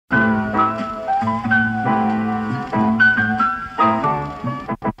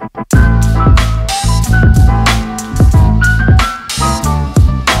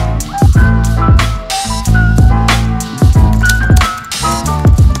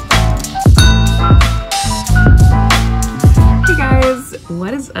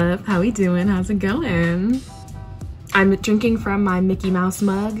What's up? How we doing? How's it going? I'm drinking from my Mickey Mouse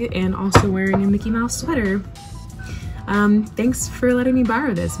mug and also wearing a Mickey Mouse sweater. Thanks for letting me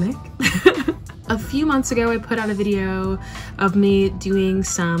borrow this, Mick. A few months ago, I put out a video of me doing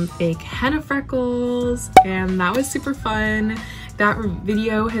some fake henna freckles, and that was super fun. That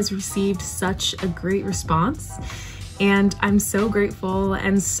video has received such a great response, and I'm so grateful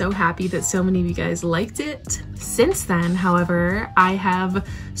and so happy that so many of you guys liked it. Since then, however, I have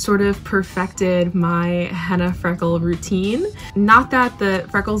sort of perfected my henna freckle routine. Not that the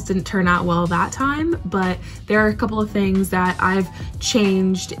freckles didn't turn out well that time, but there are a couple of things that I've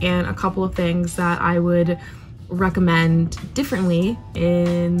changed and a couple of things that I would recommend differently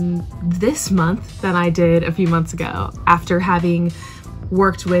in this month than I did a few months ago after having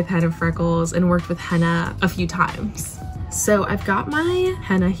worked with henna freckles and worked with henna a few times. So I've got my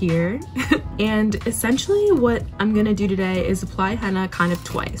henna here and essentially what I'm gonna do today is apply henna kind of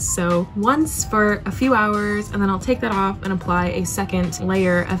twice. So once for a few hours, and then I'll take that off and apply a second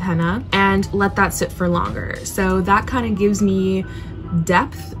layer of henna and let that sit for longer. So that kind of gives me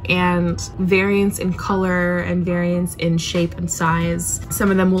depth and variance in color and variance in shape and size.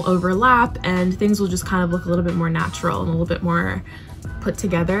 Some of them will overlap and things will just kind of look a little bit more natural and a little bit more put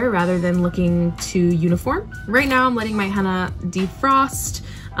together rather than looking too uniform. Right now I'm letting my henna defrost.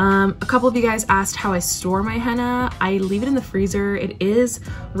 A couple of you guys asked how I store my henna. I leave it in the freezer. It is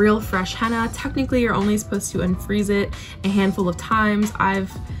real fresh henna. Technically you're only supposed to unfreeze it a handful of times.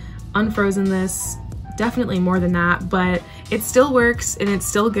 I've unfrozen this definitely more than that, but it still works and it's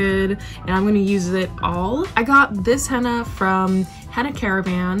still good, and I'm gonna use it all. I got this henna from Henna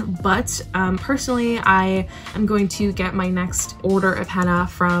Caravan, but personally I am going to get my next order of henna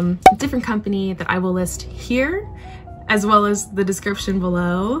from a different company that I will list here as well as the description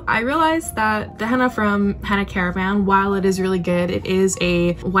below. I realized that the henna from Henna Caravan, while it is really good, it is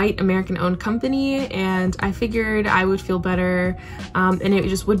a white American owned company, and I figured I would feel better and it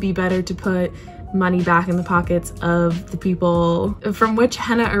just would be better to put money back in the pockets of the people from which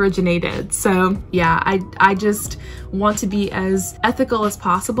henna originated. So yeah, I just want to be as ethical as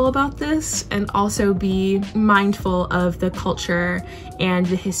possible about this and also be mindful of the culture and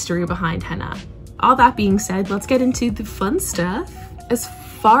the history behind henna. All that being said, let's get into the fun stuff. As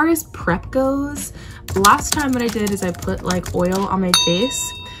far as prep goes, last time what I did is I put like oil on my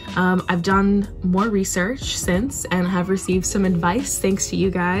face. I've done more research since and have received some advice thanks to you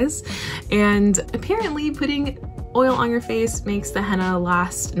guys, and apparently putting oil on your face makes the henna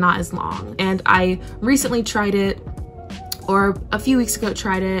last not as long. And I recently tried it, or a few weeks ago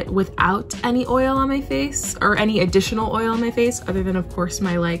tried it without any oil on my face or any additional oil on my face other than of course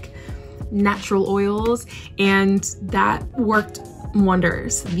my like natural oils, and that worked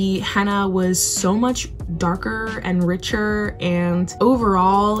wonders. The henna was so much darker and richer and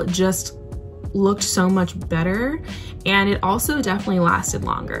overall just looked so much better, and it also definitely lasted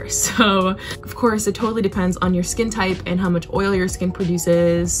longer. So of course it totally depends on your skin type and how much oil your skin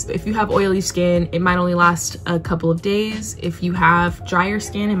produces. If you have oily skin, it might only last a couple of days. If you have drier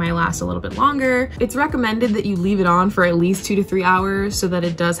skin, it might last a little bit longer. It's recommended that you leave it on for at least 2 to 3 hours so that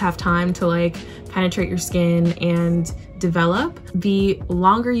it does have time to like penetrate your skin and develop. The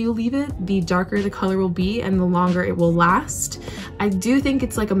longer you leave it, the darker the color will be and the longer it will last. I do think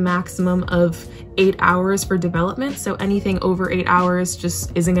it's like a maximum of 8 hours for development, so anything over 8 hours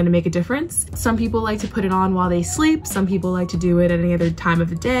just isn't going to make a difference. Some people like to put it on while they sleep, some people like to do it at any other time of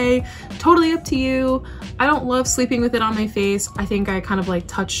the day. Totally up to you. I don't love sleeping with it on my face. I think I kind of like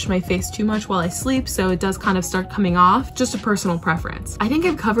touch my face too much while I sleep, so it does kind of start coming off. Just a personal preference. I think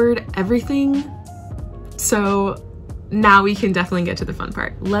I've covered everything, so now we can definitely get to the fun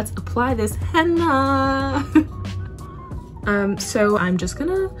part. Let's apply this henna. So I'm just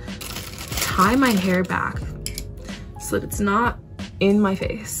gonna tie my hair back so that it's not in my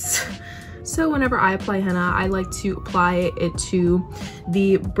face. So whenever I apply henna, I like to apply it to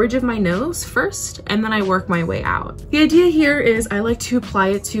the bridge of my nose first, and then I work my way out. The idea here is I like to apply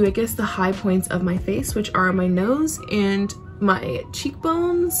it to, I guess, the high points of my face, which are my nose and my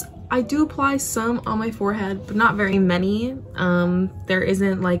cheekbones. I do apply some on my forehead, but not very many. There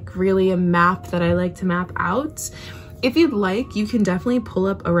isn't like really a map that I like to map out. If you'd like, you can definitely pull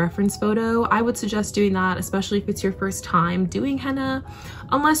up a reference photo. I would suggest doing that, especially if it's your first time doing henna,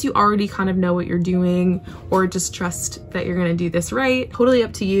 unless you already kind of know what you're doing or just trust that you're gonna do this right. Totally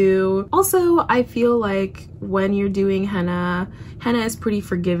up to you. Also, I feel like when you're doing henna, henna is pretty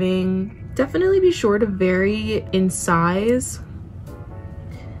forgiving. Definitely be sure to vary in size.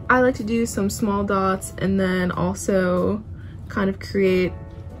 I like to do some small dots and then also kind of create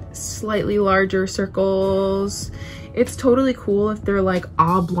slightly larger circles. It's totally cool if they're like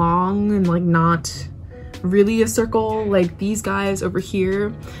oblong and like not really a circle. Like these guys over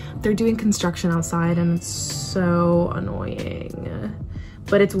here, they're doing construction outside and it's so annoying.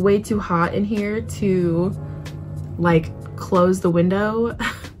 But it's way too hot in here to like close the window.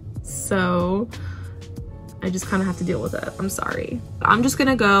 So I just kind of have to deal with it. I'm sorry. I'm just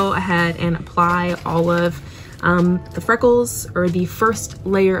gonna go ahead and apply all of the freckles, or the first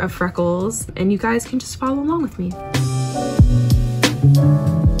layer of freckles, and you guys can just follow along with me.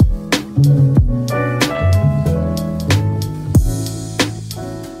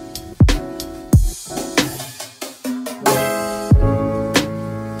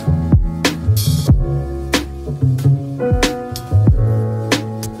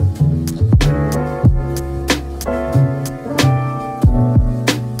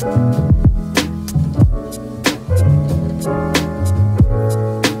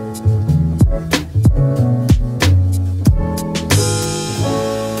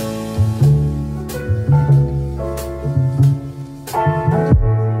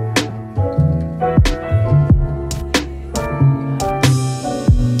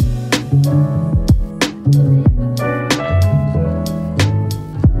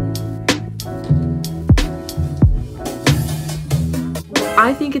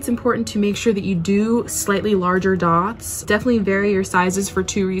 I think it's important to make sure that you do slightly larger dots. Definitely vary your sizes for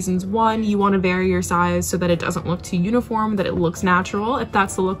two reasons. One, you want to vary your size so that it doesn't look too uniform, that it looks natural, if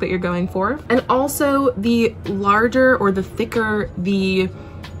that's the look that you're going for. And also, the larger or the thicker the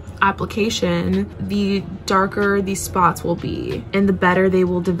application, the darker these spots will be and the better they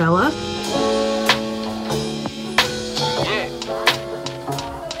will develop.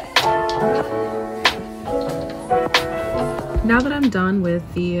 Now that I'm done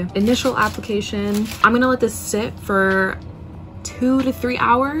with the initial application, I'm gonna let this sit for 2 to 3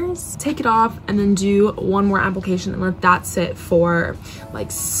 hours, take it off, and then do one more application and let that sit for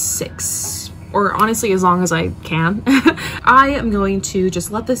like 6, or honestly as long as I can. I am going to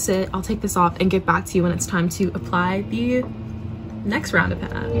just let this sit. I'll take this off and get back to you when it's time to apply the next round of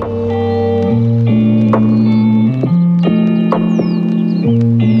henna.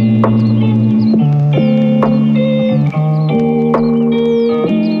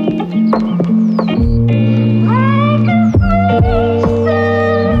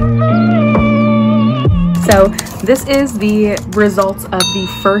 So this is the results of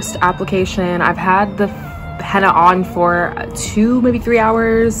the first application. I've had the henna on for 2, maybe 3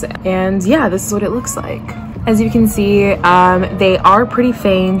 hours, and yeah, this is what it looks like. As you can see, they are pretty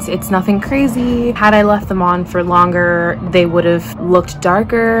faint. It's nothing crazy. Had I left them on for longer, they would have looked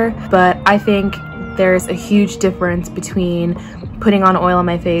darker, but I think there's a huge difference between putting on oil on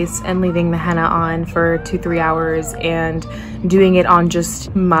my face and leaving the henna on for 2-3 hours and doing it on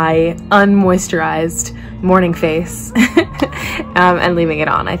just my unmoisturized morning face and leaving it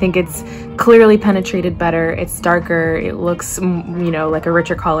on. I think it's clearly penetrated better. It's darker. It looks, you know, like a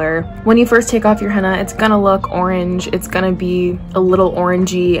richer color. When you first take off your henna, it's gonna look orange. It's gonna be a little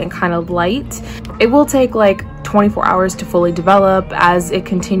orangey and kind of light. It will take like 24 hours to fully develop. As it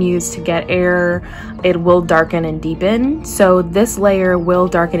continues to get air, it will darken and deepen. So this layer will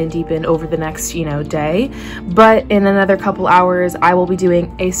darken and deepen over the next, you know, day. But in another couple hours, I will be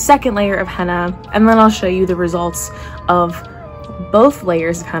doing a second layer of henna, and then I'll show you the results of both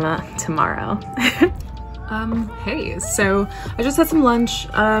layers of henna tomorrow. Hey, so I just had some lunch,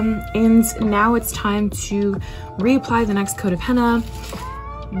 and now it's time to reapply the next coat of henna.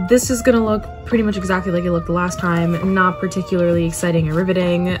 This is gonna look pretty much exactly like it looked the last time. Not particularly exciting or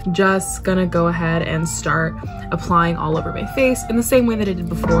riveting. Just gonna go ahead and start applying all over my face in the same way that I did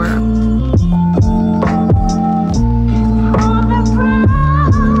before.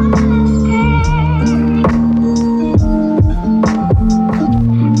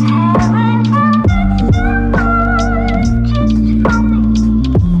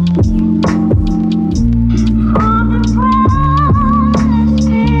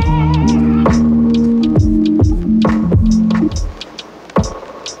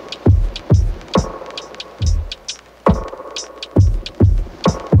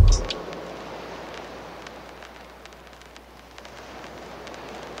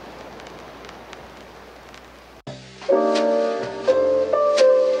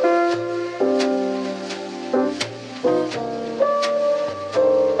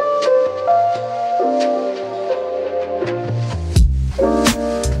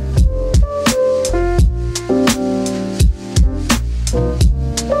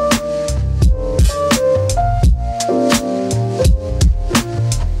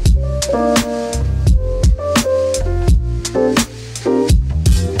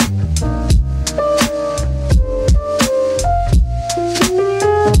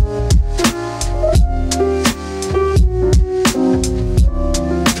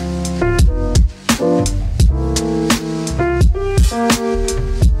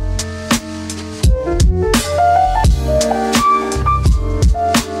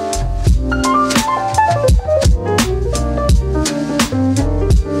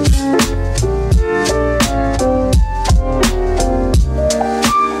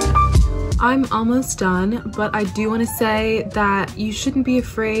 I'm almost done, but I do want to say that you shouldn't be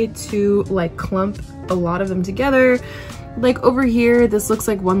afraid to like clump a lot of them together. Like over here, this looks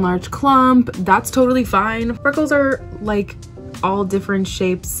like one large clump. That's totally fine. Freckles are like all different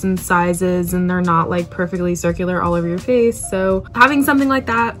shapes and sizes, and they're not like perfectly circular all over your face. So having something like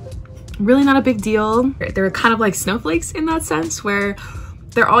that, really not a big deal. They're kind of like snowflakes in that sense, where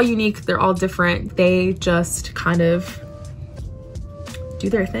they're all unique, they're all different. They just kind of do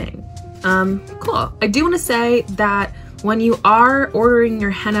their thing. Cool. I do want to say that when you are ordering your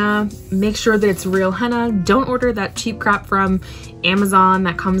henna, make sure that it's real henna. Don't order that cheap crap from Amazon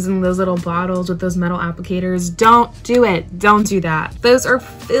that comes in those little bottles with those metal applicators. Don't do it. Don't do that. Those are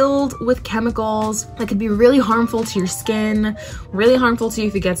filled with chemicals that could be really harmful to your skin, really harmful to you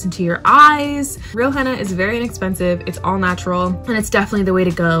if it gets into your eyes. Real henna is very inexpensive. It's all natural, and it's definitely the way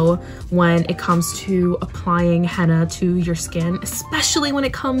to go when it comes to applying henna to your skin, especially when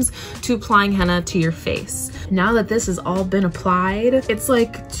it comes to applying henna to your face. Now that this has all been applied, it's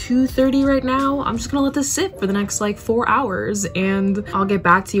like 2:30 right now. I'm just gonna let this sit for the next like 4 hours, and I'll get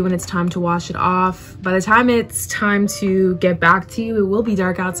back to you when it's time to wash it off. By the time it's time to get back to you, it will be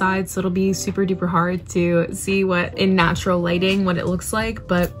dark outside, so it'll be super duper hard to see what in natural lighting what it looks like,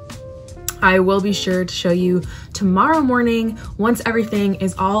 but I will be sure to show you tomorrow morning once everything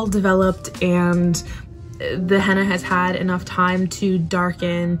is all developed and the henna has had enough time to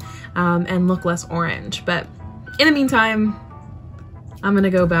darken and look less orange. But in the meantime, I'm gonna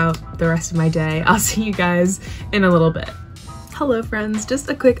go about the rest of my day. I'll see you guys in a little bit. Hello friends, just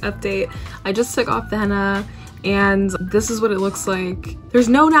a quick update. I just took off the henna and this is what it looks like. There's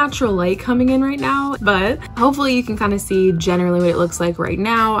no natural light coming in right now, but hopefully you can kind of see generally what it looks like right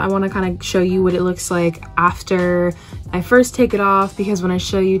now. I want to kind of show you what it looks like after I first take it off, because when I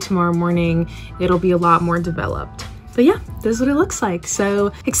show you tomorrow morning, it'll be a lot more developed. But yeah, this is what it looks like.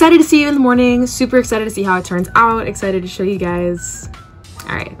 So excited to see you in the morning, super excited to see how it turns out, excited to show you guys.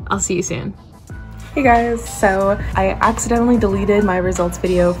 All right, I'll see you soon. Hey guys, so I accidentally deleted my results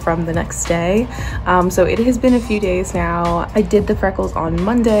video from the next day. So it has been a few days now. I did the freckles on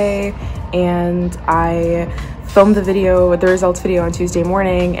Monday and I filmed the results video on Tuesday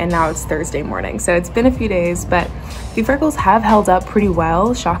morning, and now it's Thursday morning. So it's been a few days, but the freckles have held up pretty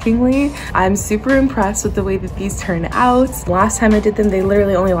well, shockingly. I'm super impressed with the way that these turned out. Last time I did them, they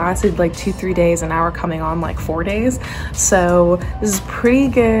literally only lasted like 2-3 days, and now we're coming on like 4 days. So this is pretty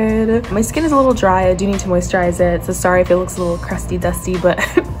good. My skin is a little dry. I do need to moisturize it. So sorry if it looks a little crusty, dusty, but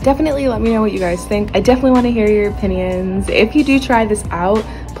definitely let me know what you guys think. I definitely want to hear your opinions. If you do try this out,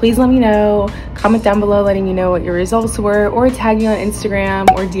 please let me know. Comment down below letting me know what your results were, or tag me on Instagram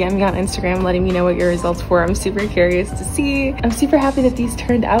or DM me on Instagram letting me know what your results were. I'm super curious to see. I'm super happy that these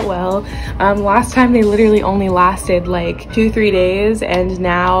turned out well. Last time they literally only lasted like 2-3 days, and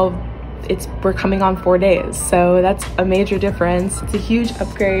now we're coming on 4 days. So that's a major difference. It's a huge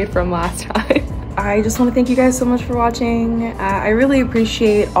upgrade from last time. I just want to thank you guys so much for watching. I really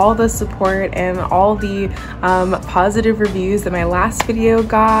appreciate all the support and all the positive reviews that my last video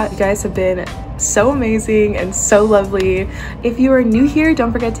got. You guys have been so amazing and so lovely. If you are new here,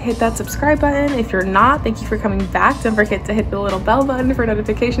 don't forget to hit that subscribe button. If you're not, thank you for coming back. Don't forget to hit the little bell button for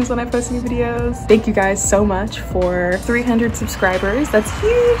notifications when I post new videos. Thank you guys so much for 300 subscribers. That's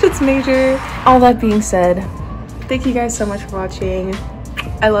huge, it's major. All that being said, thank you guys so much for watching.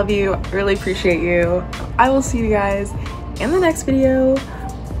 I love you, really appreciate you. I will see you guys in the next video.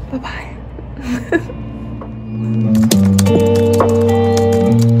 Bye-bye.